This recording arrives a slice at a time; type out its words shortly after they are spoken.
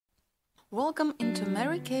Welcome into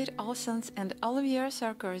Mary-Kate Olsen's and Olivier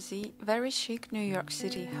Sarkozy very chic New York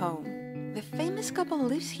City home. The famous couple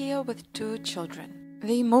lives here with 2 children.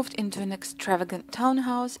 They moved into an extravagant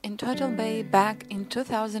townhouse in Turtle Bay back in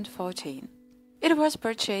 2014. It was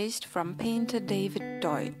purchased from painter David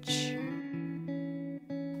Deutsch.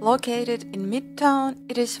 Located in Midtown,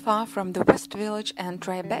 it is far from the West Village and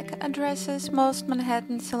Tribeca addresses most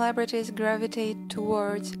Manhattan celebrities gravitate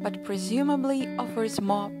towards, but presumably offers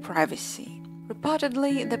more privacy.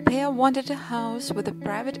 Reportedly, the pair wanted a house with a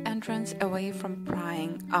private entrance away from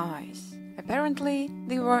prying eyes. Apparently,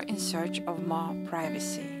 they were in search of more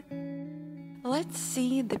privacy. Let's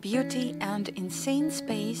see the beauty and insane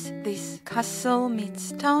space this castle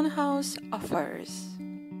meets townhouse offers.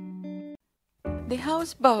 The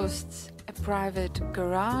house boasts a private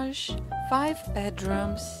garage, 5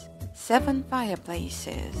 bedrooms, 7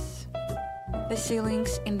 fireplaces. The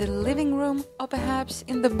ceilings in the living room or perhaps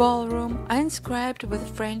in the ballroom are inscribed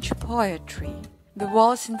with French poetry. The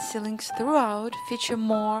walls and ceilings throughout feature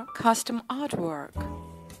more custom artwork.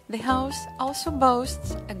 The house also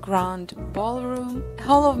boasts a grand ballroom, a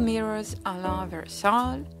hall of mirrors à la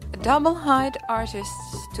Versailles, a double-height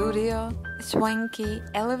artist's studio, a swanky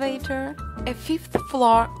elevator, a 5th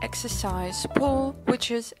floor exercise pool,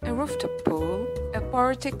 which is a rooftop pool, a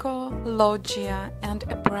portico, loggia, and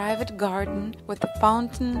a private garden with a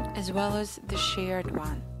fountain as well as the shared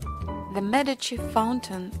one. The Medici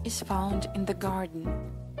fountain is found in the garden.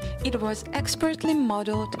 It was expertly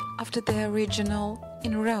modeled after the original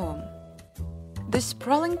in Rome. The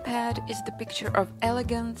sprawling pad is the picture of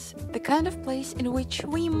elegance, the kind of place in which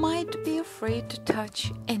we might be afraid to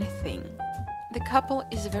touch anything. The couple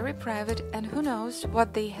is very private, and who knows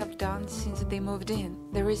what they have done since they moved in.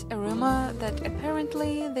 There is a rumor that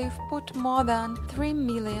apparently they've put more than $3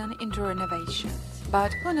 million into renovations,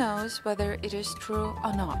 but who knows whether it is true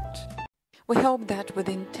or not. We hope that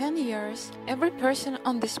within 10 years, every person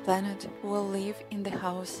on this planet will live in the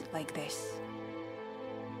house like this.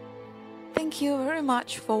 Thank you very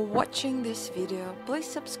much for watching this video. Please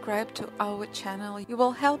subscribe to our channel. You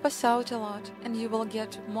will help us out a lot and you will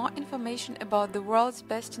get more information about the world's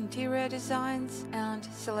best interior designs and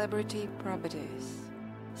celebrity properties.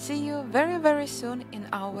 See you very soon in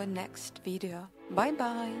our next video. Bye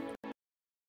bye!